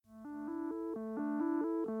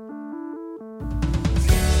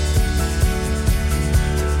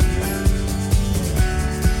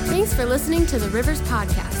Thanks for listening to the Rivers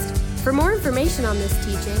Podcast. For more information on this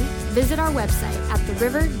teaching, visit our website at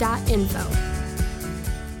theriver.info.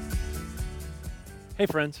 Hey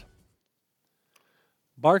friends,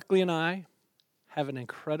 Barkley and I have an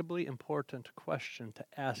incredibly important question to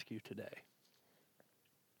ask you today.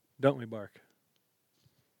 Don't we, Bark?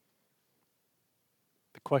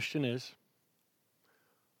 The question is,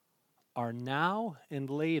 are now and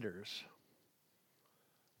laters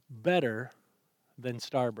better than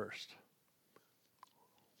starburst?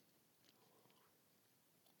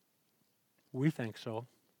 We think so.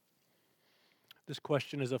 This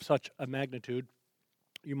question is of such a magnitude,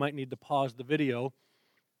 you might need to pause the video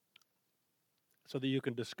so that you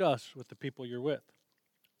can discuss with the people you're with.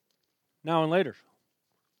 Now and later.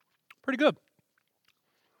 Pretty good.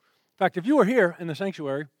 In fact, if you were here in the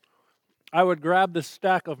sanctuary, I would grab this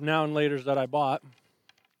stack of now and laters that I bought,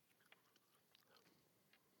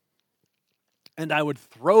 and I would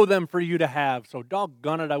throw them for you to have. So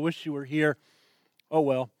doggone it, I wish you were here. Oh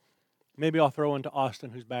well. Maybe I'll throw one to Austin,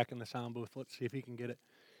 who's back in the sound booth. Let's see if he can get it.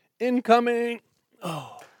 Incoming.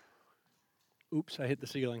 Oh. Oops, I hit the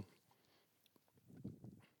ceiling.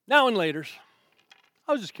 Now and laters.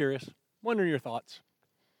 I was just curious. Wondering your thoughts.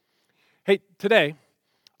 Hey, today,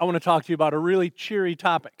 I want to talk to you about a really cheery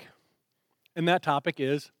topic. And that topic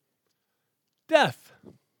is death.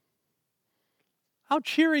 How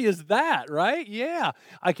cheery is that, right? Yeah.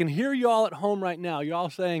 I can hear you all at home right now. You're all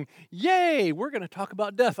saying, yay, we're going to talk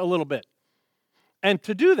about death a little bit. And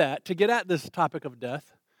to do that, to get at this topic of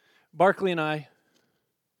death, Barkley and I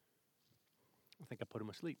think I put him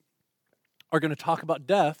asleep, are going to talk about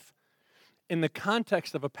death in the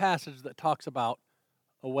context of a passage that talks about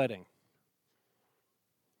a wedding,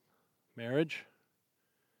 marriage,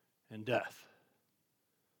 and death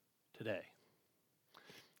today.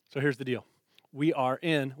 So here's the deal. We are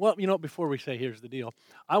in, before we say here's the deal,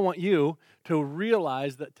 I want you to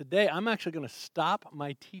realize that today I'm actually going to stop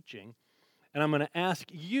my teaching and I'm going to ask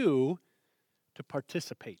you to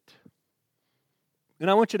participate. And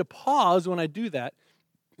I want you to pause when I do that,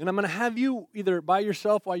 and I'm going to have you either by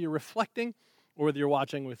yourself while you're reflecting, or whether you're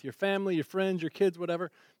watching with your family, your friends, your kids,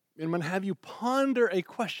 whatever, and I'm going to have you ponder a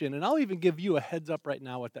question, and I'll even give you a heads up right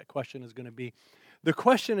now what that question is going to be. The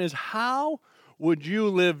question is, how would you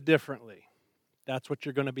live differently? That's what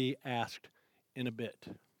you're going to be asked in a bit.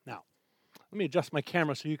 Now, let me adjust my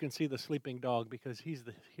camera so you can see the sleeping dog because he's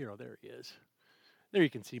the hero. There he is. There you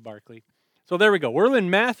can see Barkley. So there we go. We're in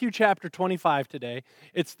Matthew chapter 25 today.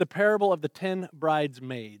 It's the parable of the 10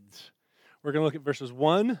 bridesmaids. We're going to look at verses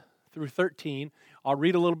 1 through 13. I'll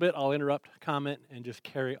read a little bit, I'll interrupt, comment, and just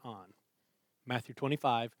carry on. Matthew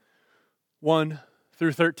 25, 1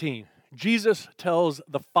 through 13. Jesus tells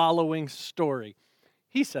the following story.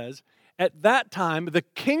 He says, at that time, the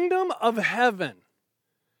kingdom of heaven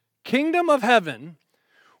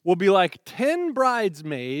will be like 10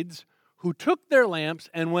 bridesmaids who took their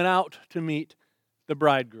lamps and went out to meet the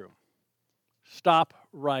bridegroom. Stop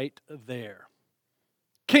right there.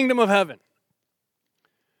 Kingdom of heaven.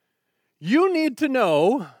 You need to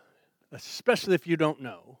know, especially if you don't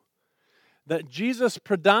know, that Jesus'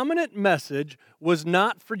 predominant message was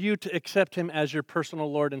not for you to accept him as your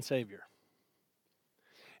personal Lord and Savior.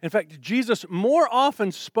 In fact, Jesus more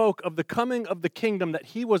often spoke of the coming of the kingdom that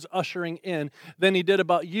he was ushering in than he did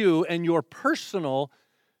about you and your personal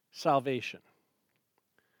salvation.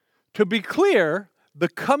 To be clear, the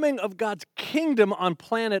coming of God's kingdom on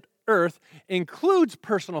planet Earth includes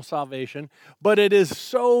personal salvation, but it is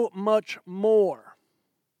so much more.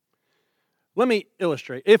 Let me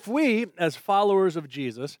illustrate. If we, as followers of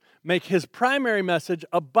Jesus, make his primary message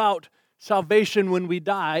about salvation when we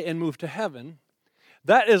die and move to heaven,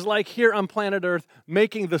 that is like here on planet Earth,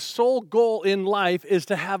 making the sole goal in life is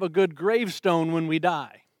to have a good gravestone when we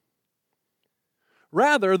die.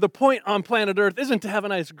 Rather, the point on planet Earth isn't to have a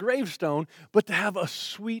nice gravestone, but to have a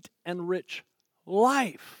sweet and rich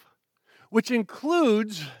life, which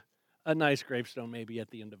includes a nice gravestone maybe at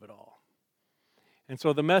the end of it all. And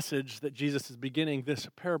so the message that Jesus is beginning this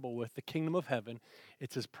parable with, the kingdom of heaven,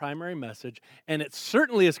 it's his primary message, and it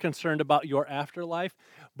certainly is concerned about your afterlife,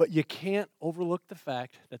 but you can't overlook the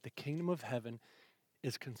fact that the kingdom of heaven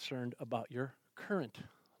is concerned about your current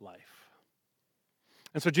life.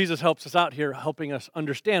 And so Jesus helps us out here, helping us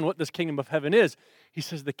understand what this kingdom of heaven is. He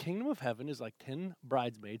says the kingdom of heaven is like 10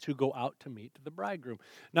 bridesmaids who go out to meet the bridegroom.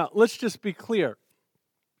 Now, let's just be clear.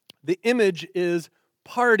 The image is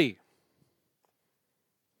party.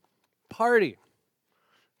 Party.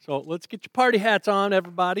 So let's get your party hats on,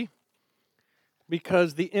 everybody,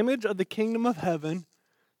 because the image of the kingdom of heaven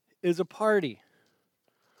is a party.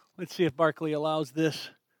 Let's see if Barkley allows this.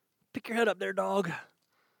 Pick your head up there, dog.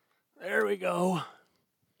 There we go.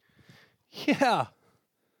 Yeah.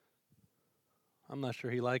 I'm not sure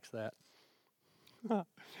he likes that.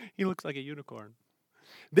 He looks like a unicorn.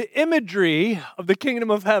 The imagery of the kingdom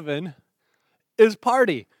of heaven is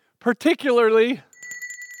party, particularly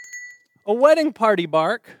a wedding party,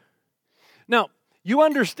 Bark. Now, you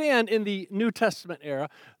understand in the New Testament era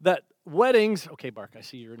that weddings, okay, Bark, I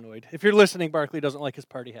see you're annoyed. If you're listening, Barkley doesn't like his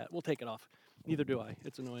party hat. We'll take it off. Neither do I.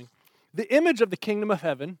 It's annoying. The image of the kingdom of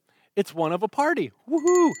heaven, it's one of a party.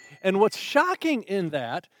 Woohoo! And what's shocking in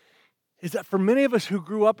that is that for many of us who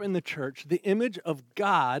grew up in the church, the image of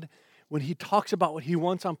God, when he talks about what he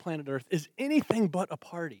wants on planet Earth, is anything but a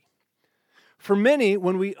party. For many,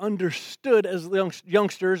 when we understood as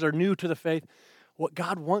youngsters or new to the faith, what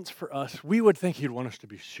God wants for us, we would think he'd want us to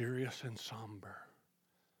be serious and somber.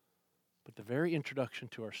 But the very introduction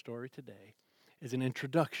to our story today is an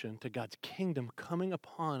introduction to God's kingdom coming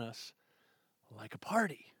upon us like a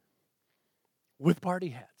party, with party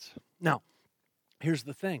hats. Now, here's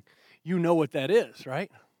the thing. You know what that is, right?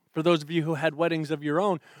 For those of you who had weddings of your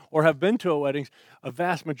own or have been to weddings, a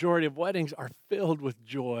vast majority of weddings are filled with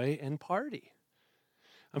joy and party.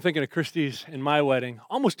 I'm thinking of Christy's and my wedding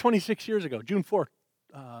almost 26 years ago, June 4th,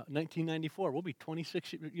 1994. We'll be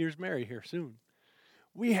 26 years married here soon.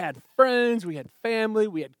 We had friends, we had family,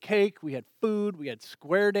 we had cake, we had food, we had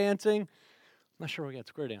square dancing. I'm not sure we had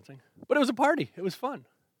square dancing, but it was a party. It was fun.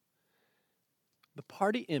 The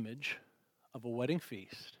party image of a wedding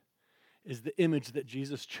feast is the image that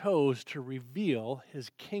Jesus chose to reveal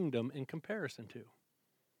his kingdom in comparison to.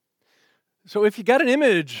 So if you got an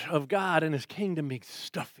image of God and his kingdom being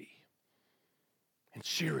stuffy and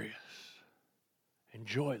serious and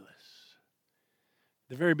joyless,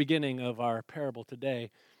 the very beginning of our parable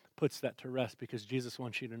today puts that to rest because Jesus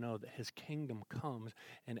wants you to know that his kingdom comes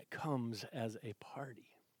and it comes as a party.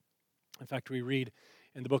 In fact, we read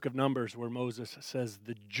in the book of Numbers where Moses says,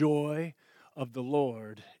 "The joy of the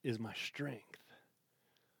Lord is my strength."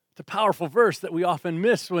 It's a powerful verse that we often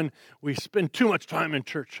miss when we spend too much time in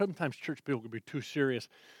church. Sometimes church people can be too serious.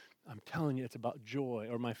 I'm telling you, it's about joy.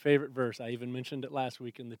 Or my favorite verse, I even mentioned it last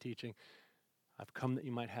week in the teaching. I've come that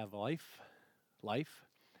you might have life,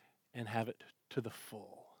 and have it to the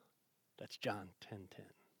full. That's John 10:10.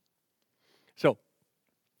 So,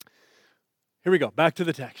 here we go. Back to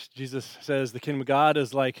the text. Jesus says the kingdom of God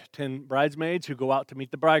is like 10 bridesmaids who go out to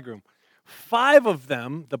meet the bridegroom. 5 of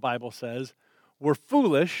them, the Bible says, were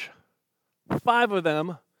foolish. 5 of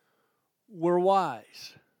them were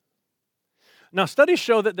wise. Now, studies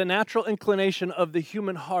show that the natural inclination of the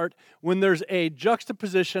human heart, when there's a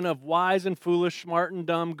juxtaposition of wise and foolish, smart and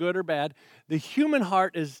dumb, good or bad, the human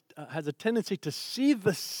heart has a tendency to see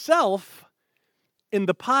the self in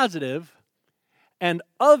the positive and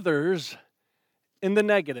others in the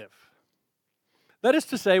negative. That is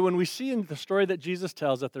to say, when we see in the story that Jesus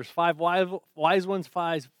tells that there's 5 wise ones,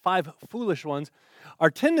 5 foolish ones,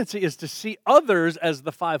 our tendency is to see others as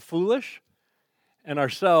the 5 foolish and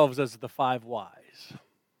ourselves as the 5 wise.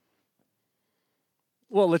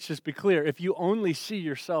 Well, let's just be clear. If you only see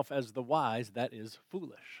yourself as the wise, that is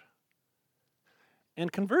foolish.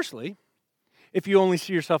 And conversely, if you only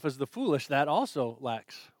see yourself as the foolish, that also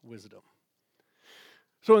lacks wisdom.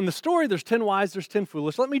 So in the story, there's 10 wise, there's 10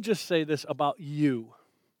 foolish. Let me just say this about you.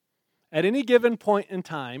 At any given point in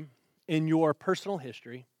time in your personal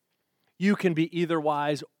history, you can be either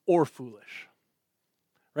wise or foolish.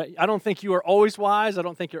 Right? I don't think you are always wise. I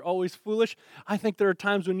don't think you're always foolish. I think there are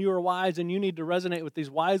times when you are wise and you need to resonate with these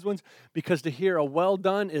wise ones because to hear a well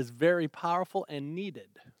done is very powerful and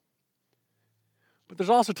needed. But there's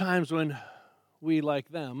also times when we, like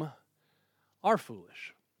them, are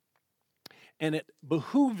foolish. And it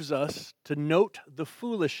behooves us to note the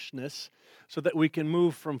foolishness so that we can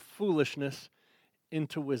move from foolishness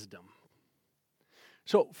into wisdom.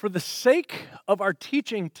 So for the sake of our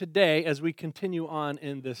teaching today, as we continue on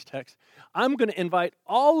in this text, I'm going to invite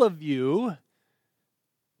all of you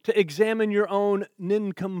to examine your own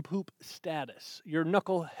nincompoop status, your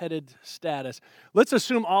knuckle-headed status. Let's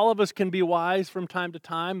assume all of us can be wise from time to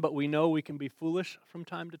time, but we know we can be foolish from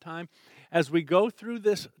time to time. As we go through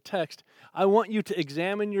this text, I want you to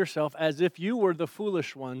examine yourself as if you were the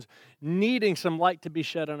foolish ones, needing some light to be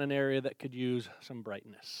shed on an area that could use some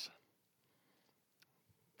brightness.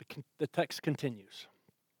 The text continues.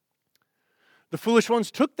 The foolish ones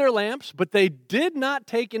took their lamps, but they did not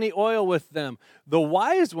take any oil with them. The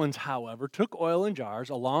wise ones, however, took oil in jars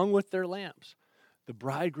along with their lamps. The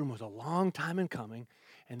bridegroom was a long time in coming,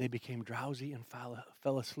 and they became drowsy and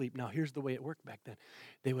fell asleep. Now, here's the way it worked back then.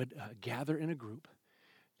 They would gather in a group.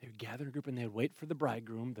 They would gather in a group and they would wait for the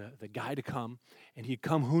bridegroom, the guy to come, and he'd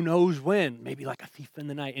come who knows when, maybe like a thief in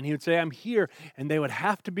the night. And he would say, I'm here. And they would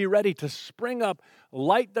have to be ready to spring up,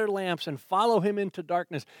 light their lamps, and follow him into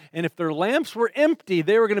darkness. And if their lamps were empty,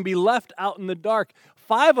 they were going to be left out in the dark.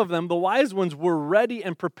 5 of them, the wise ones, were ready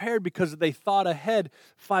and prepared because they thought ahead.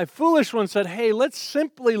 5 foolish ones said, hey, let's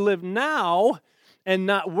simply live now and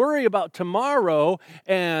not worry about tomorrow.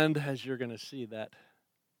 And as you're going to see, that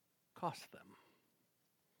cost them.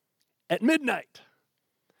 At midnight,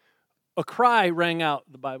 a cry rang out,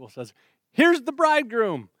 the Bible says, here's the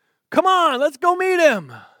bridegroom. Come on, let's go meet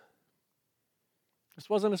him. This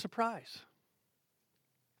wasn't a surprise.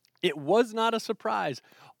 It was not a surprise.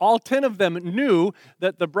 All 10 of them knew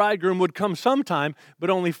that the bridegroom would come sometime, but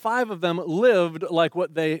only 5 of them lived like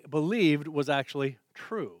what they believed was actually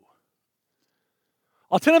true.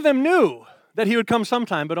 All 10 of them knew that he would come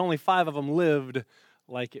sometime, but only 5 of them lived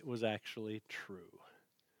like it was actually true.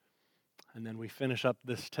 And then we finish up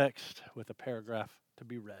this text with a paragraph to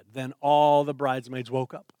be read. Then all the bridesmaids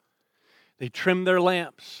woke up. They trimmed their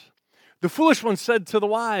lamps. The foolish ones said to the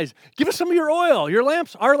wise, give us some of your oil.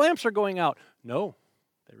 Our lamps are going out. No,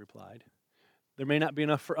 they replied. There may not be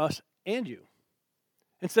enough for us and you.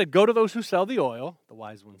 Instead, go to those who sell the oil, the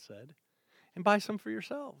wise one said, and buy some for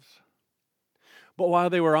yourselves. But while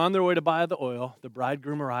they were on their way to buy the oil, the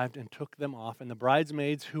bridegroom arrived and took them off, and the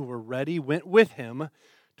bridesmaids who were ready went with him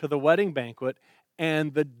to the wedding banquet,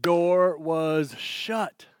 and the door was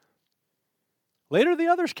shut. Later the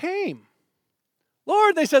others came.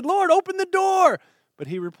 Lord, they said, Lord, open the door. But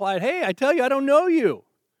he replied, hey, I tell you, I don't know you.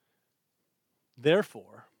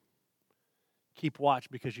 Therefore, keep watch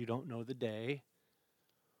because you don't know the day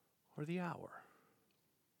or the hour.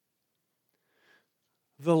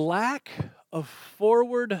 The lack of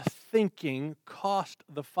forward thinking cost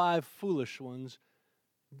the 5 foolish ones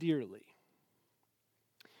dearly.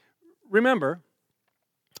 Remember,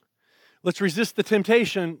 let's resist the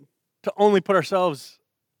temptation to only put ourselves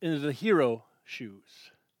into the hero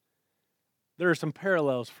shoes. There are some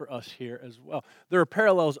parallels for us here as well. There are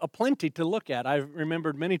parallels aplenty to look at. I've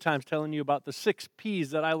remembered many times telling you about the 6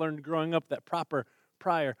 P's that I learned growing up, that proper,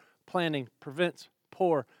 prior, planning, prevents,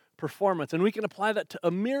 poor, performance. And we can apply that to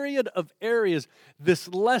a myriad of areas, this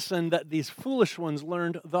lesson that these foolish ones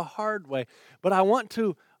learned the hard way. But I want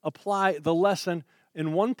to apply the lesson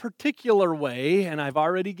in one particular way, and I've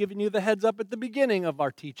already given you the heads up at the beginning of our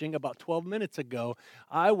teaching about 12 minutes ago.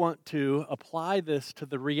 I want to apply this to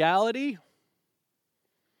the reality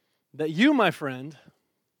that you, my friend,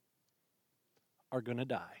 are going to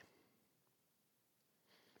die.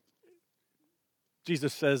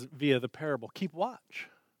 Jesus says via the parable, keep watch,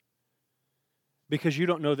 because you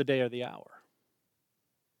don't know the day or the hour.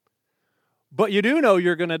 But you do know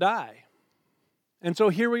you're going to die. And so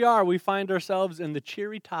here we are. We find ourselves in the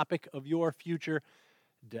cheery topic of your future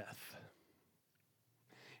death.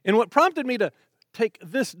 And what prompted me to take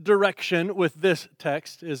this direction with this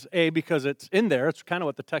text is A, because it's in there. It's kind of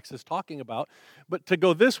what the text is talking about. But to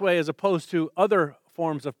go this way as opposed to other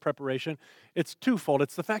forms of preparation, it's twofold.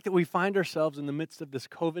 It's the fact that we find ourselves in the midst of this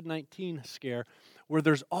COVID-19 scare where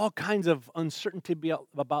there's all kinds of uncertainty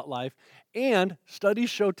about life, and studies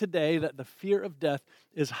show today that the fear of death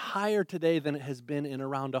is higher today than it has been in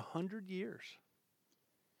around 100 years.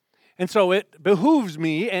 And so it behooves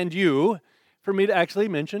me and you for me to actually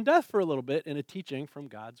mention death for a little bit in a teaching from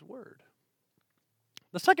God's Word.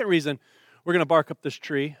 The second reason we're going to bark up this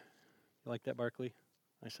tree, you like that, Barkley?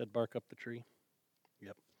 I said bark up the tree.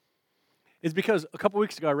 Yep. Is because a couple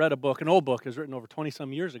weeks ago I read a book, an old book, it was written over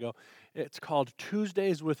 20-some years ago. It's called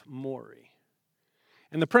Tuesdays with Morrie.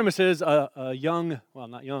 And the premise is a young, well,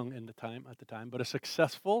 not young at the time, but a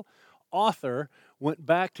successful author went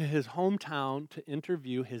back to his hometown to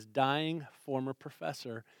interview his dying former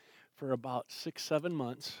professor for about 6-7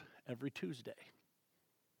 months every Tuesday.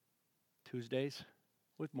 Tuesdays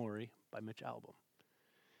with Morrie by Mitch Albom.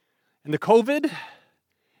 And the COVID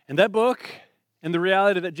and that book and the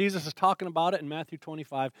reality that Jesus is talking about it in Matthew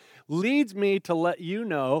 25 leads me to let you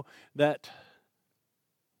know that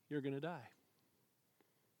you're going to die.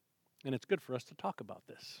 And it's good for us to talk about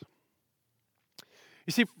this.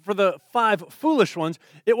 You see, for the 5 foolish ones,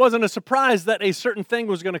 it wasn't a surprise that a certain thing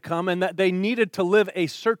was going to come and that they needed to live a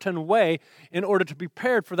certain way in order to be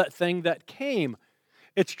prepared for that thing that came.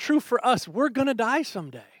 It's true for us. We're going to die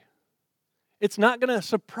someday. It's not going to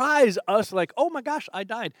surprise us like, oh my gosh, I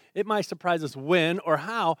died. It might surprise us when or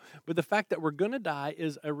how, but the fact that we're going to die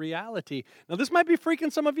is a reality. Now, this might be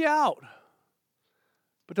freaking some of you out,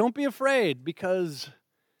 but don't be afraid, because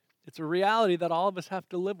it's a reality that all of us have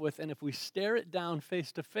to live with, and if we stare it down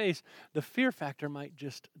face to face, the fear factor might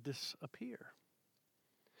just disappear.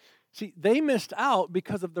 See, they missed out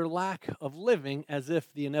because of their lack of living as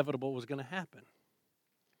if the inevitable was going to happen.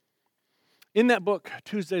 In that book,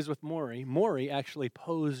 Tuesdays with Morrie, Morrie actually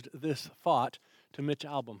posed this thought to Mitch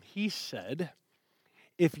Albom. He said,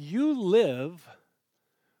 if you live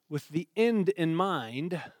with the end in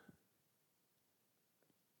mind,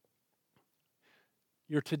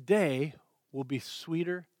 your today will be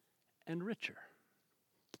sweeter and richer.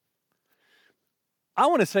 I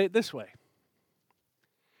want to say it this way.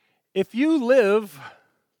 If you live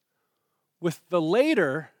with the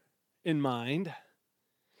later in mind,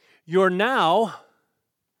 your now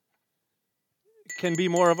can be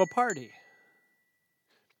more of a party.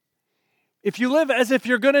 If you live as if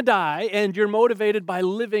you're going to die and you're motivated by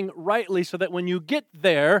living rightly so that when you get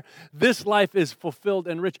there, this life is fulfilled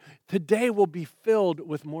and rich, today will be filled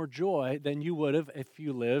with more joy than you would have if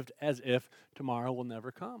you lived as if tomorrow will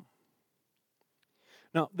never come.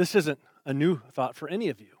 Now, this isn't a new thought for any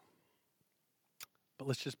of you. But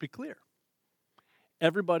let's just be clear.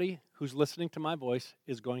 Everybody who's listening to my voice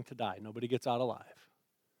is going to die. Nobody gets out alive.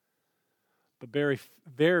 But very,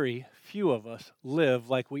 very few of us live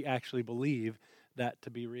like we actually believe that to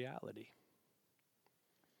be reality.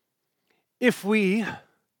 If we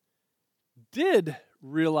did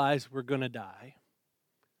realize we're going to die,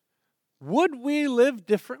 would we live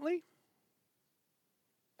differently?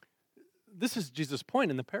 This is Jesus' point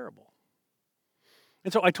in the parable.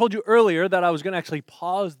 And so I told you earlier that I was going to actually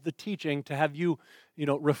pause the teaching to have you,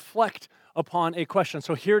 reflect upon a question.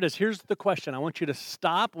 So here it is. Here's the question. I want you to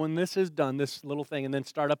stop when this is done, this little thing, and then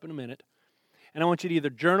start up in a minute. And I want you to either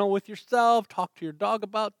journal with yourself, talk to your dog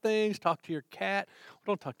about things, talk to your cat.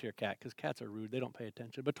 Well, don't talk to your cat because cats are rude. They don't pay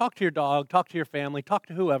attention. But talk to your dog, talk to your family, talk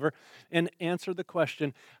to whoever, and answer the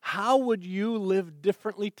question, how would you live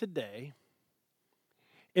differently today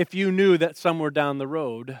if you knew that somewhere down the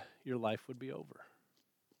road your life would be over?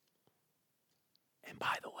 And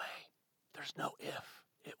by the way, there's no if,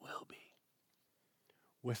 it will be.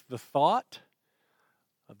 With the thought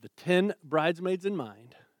of the 10 bridesmaids in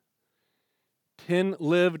mind, 10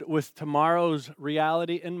 lived with tomorrow's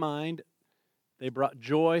reality in mind. They brought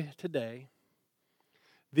joy today.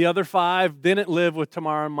 The other 5 didn't live with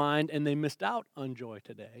tomorrow in mind, and they missed out on joy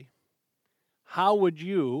today. How would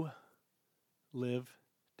you live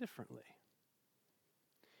differently?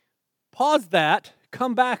 Pause that,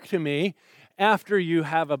 come back to me after you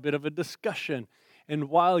have a bit of a discussion. And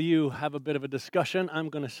while you have a bit of a discussion, I'm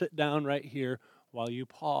going to sit down right here while you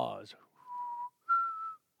pause.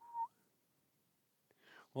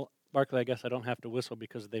 Well, Barclay, I guess I don't have to whistle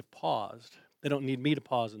because they've paused. They don't need me to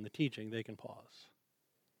pause in the teaching. They can pause.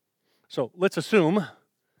 So let's assume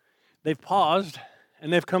they've paused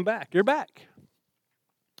and they've come back. You're back.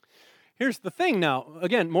 Here's the thing now.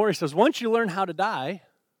 Again, Morrie says, once you learn how to die,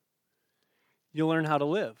 you'll learn how to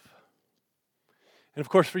live. And of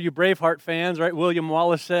course, for you Braveheart fans, right? William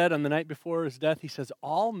Wallace said on the night before his death, he says,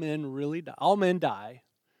 all men really die. All men die,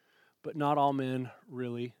 but not all men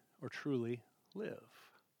really or truly live.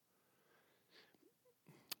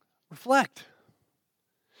 Reflect.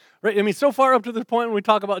 Right? I mean, so far up to this point when we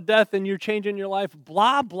talk about death and you're changing your life,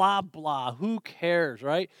 blah, blah, blah. Who cares,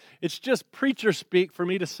 right? It's just preacher speak for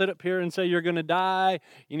me to sit up here and say you're going to die,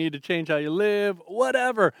 you need to change how you live,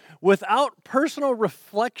 whatever. Without personal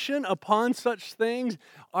reflection upon such things,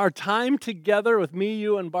 our time together with me,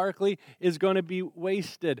 you, and Barclay is going to be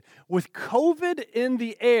wasted. With COVID in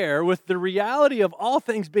the air, with the reality of all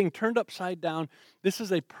things being turned upside down, this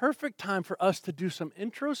is a perfect time for us to do some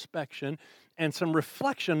introspection and some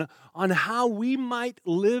reflection on how we might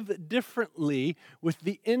live differently with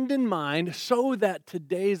the end in mind so that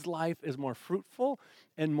today's life is more fruitful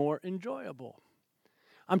and more enjoyable.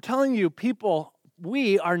 I'm telling you, people,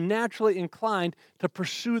 we are naturally inclined to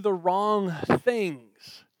pursue the wrong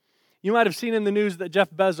things. You might have seen in the news that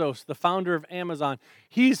Jeff Bezos, the founder of Amazon,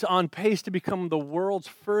 he's on pace to become the world's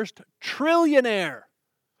first trillionaire.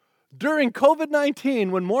 During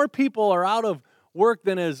COVID-19, when more people are out of work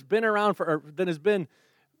than has been around for, or than has been,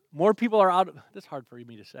 more people are out of, that's hard for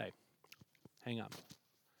me to say. Hang on.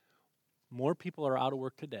 More people are out of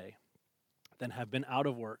work today than have been out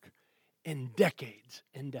of work in decades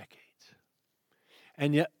and decades.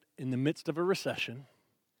 And yet, in the midst of a recession,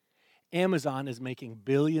 Amazon is making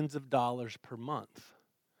billions of dollars per month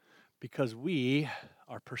because we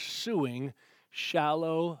are pursuing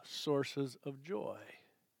shallow sources of joy.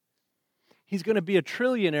 He's going to be a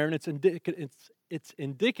trillionaire, and it's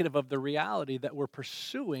indicative of the reality that we're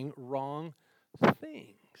pursuing wrong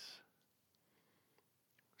things.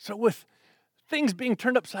 So with things being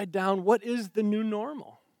turned upside down, what is the new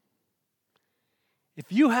normal?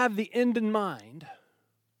 If you have the end in mind,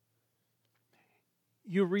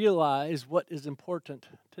 you realize what is important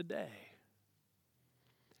today.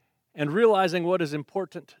 And realizing what is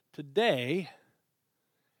important today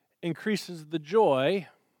increases the joy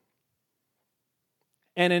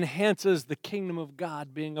and enhances the kingdom of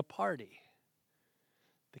God being a party.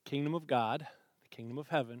 The kingdom of God, the kingdom of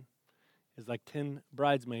heaven, is like 10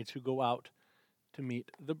 bridesmaids who go out to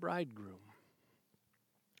meet the bridegroom.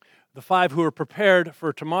 The 5 who are prepared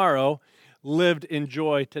for tomorrow lived in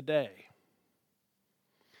joy today.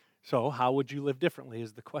 So, how would you live differently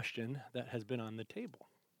is the question that has been on the table.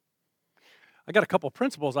 I got a couple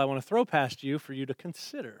principles I want to throw past you for you to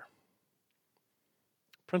consider.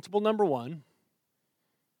 Principle number 1,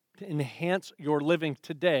 to enhance your living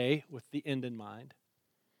today with the end in mind,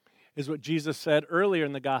 is what Jesus said earlier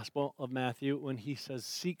in the Gospel of Matthew when he says,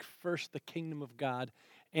 "Seek first the kingdom of God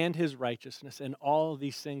and his righteousness, and all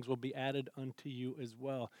these things will be added unto you as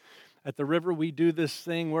well." At the River, we do this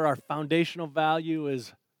thing where our foundational value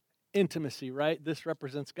is intimacy, right? This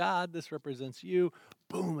represents God, this represents you.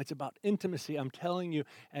 Boom, it's about intimacy. I'm telling you,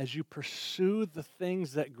 as you pursue the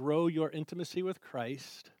things that grow your intimacy with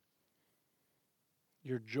Christ,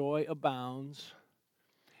 your joy abounds,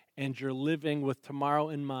 and your living with tomorrow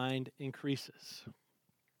in mind increases.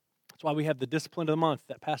 That's why we have the Discipline of the Month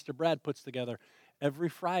that Pastor Brad puts together every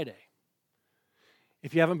Friday.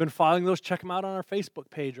 If you haven't been following those, check them out on our Facebook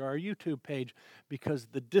page or our YouTube page, because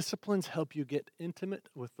the disciplines help you get intimate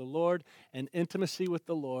with the Lord, and intimacy with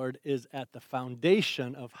the Lord is at the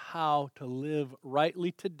foundation of how to live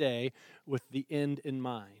rightly today with the end in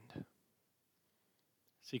mind.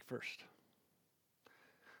 Seek first.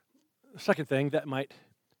 The second thing that might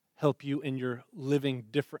help you in your living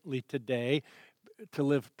differently today, to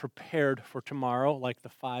live prepared for tomorrow like the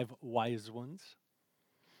 5 wise ones,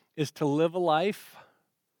 is to live a life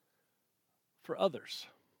for others.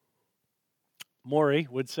 Morrie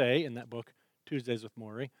would say in that book, Tuesdays with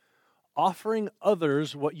Morrie, offering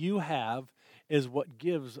others what you have is what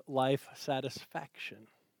gives life satisfaction.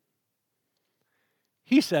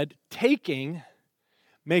 He said, taking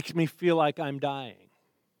makes me feel like I'm dying,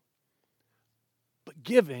 but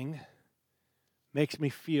giving makes me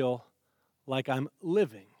feel like I'm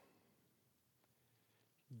living.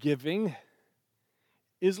 Giving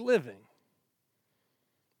is living.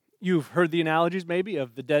 You've heard the analogies maybe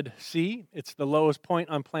of the Dead Sea. It's the lowest point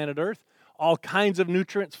on planet Earth. All kinds of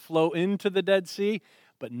nutrients flow into the Dead Sea,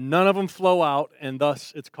 but none of them flow out, and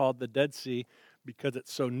thus it's called the Dead Sea because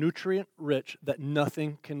it's so nutrient rich that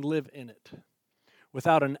nothing can live in it.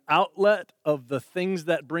 Without an outlet of the things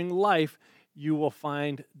that bring life, you will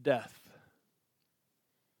find death.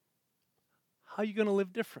 How are you going to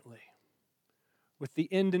live differently with the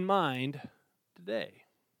end in mind today?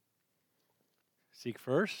 Seek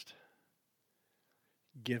first.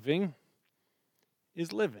 Giving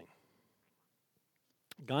is living.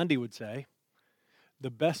 Gandhi would say,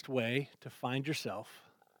 the best way to find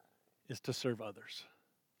yourself is to serve others.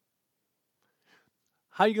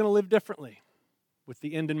 How are you going to live differently with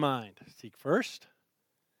the end in mind? Seek first.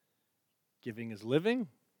 Giving is living.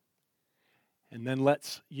 And then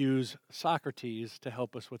let's use Socrates to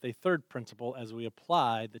help us with a third principle as we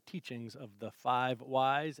apply the teachings of the 5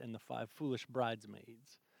 wise and the 5 foolish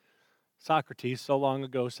bridesmaids. Socrates, so long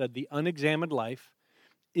ago, said the unexamined life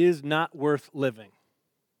is not worth living.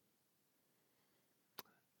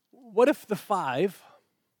 What if the 5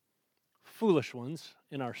 foolish ones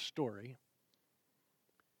in our story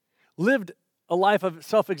lived a life of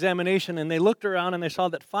self-examination, and they looked around and they saw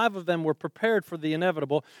that 5 of them were prepared for the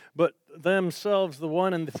inevitable, but themselves, the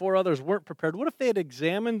 1 and the 4 others, weren't prepared? What if they had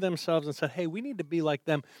examined themselves and said, hey, we need to be like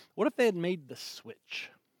them? What if they had made the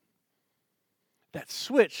switch? That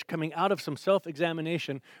switch coming out of some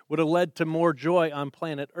self-examination would have led to more joy on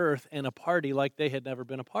planet Earth and a party like they had never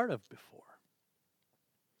been a part of before.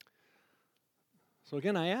 So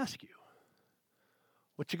again, I ask you,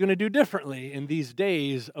 what you going to do differently in these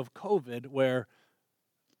days of COVID where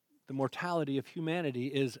the mortality of humanity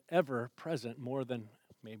is ever present more than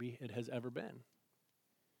maybe it has ever been?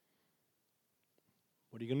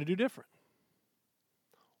 What are you going to do different?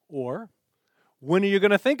 Or when are you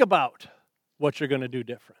going to think about what you're going to do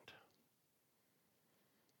different?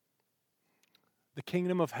 The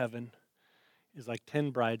kingdom of heaven is like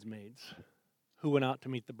 10 bridesmaids who went out to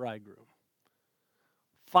meet the bridegroom.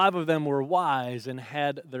 5 of them were wise and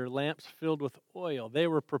had their lamps filled with oil. They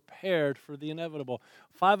were prepared for the inevitable.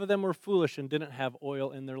 5 of them were foolish and didn't have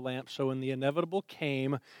oil in their lamps. So when the inevitable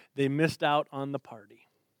came, they missed out on the party.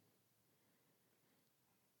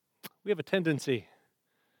 We have a tendency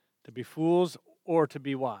to be fools or to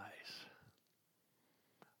be wise.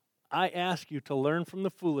 I ask you to learn from the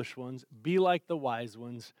foolish ones, be like the wise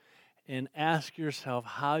ones, and ask yourself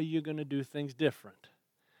how you're going to do things different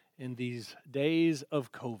in these days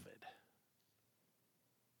of COVID.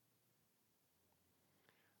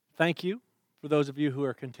 Thank you for those of you who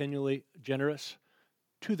are continually generous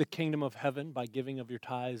to the kingdom of heaven by giving of your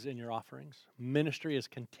tithes and your offerings. Ministry is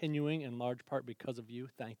continuing in large part because of you.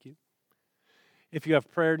 Thank you. If you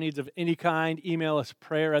have prayer needs of any kind, email us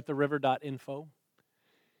prayer@theriver.info.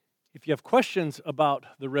 If you have questions about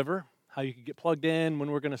the River, how you can get plugged in,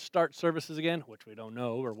 when we're going to start services again, which we don't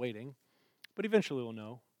know, we're waiting, but eventually we'll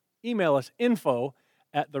know, email us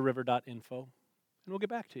info@theriver.info, and we'll get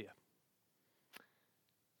back to you.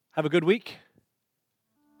 Have a good week.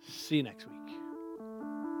 See you next week.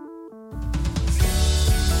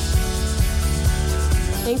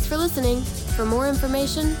 Thanks for listening. For more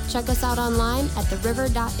information, check us out online at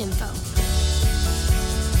theriver.info.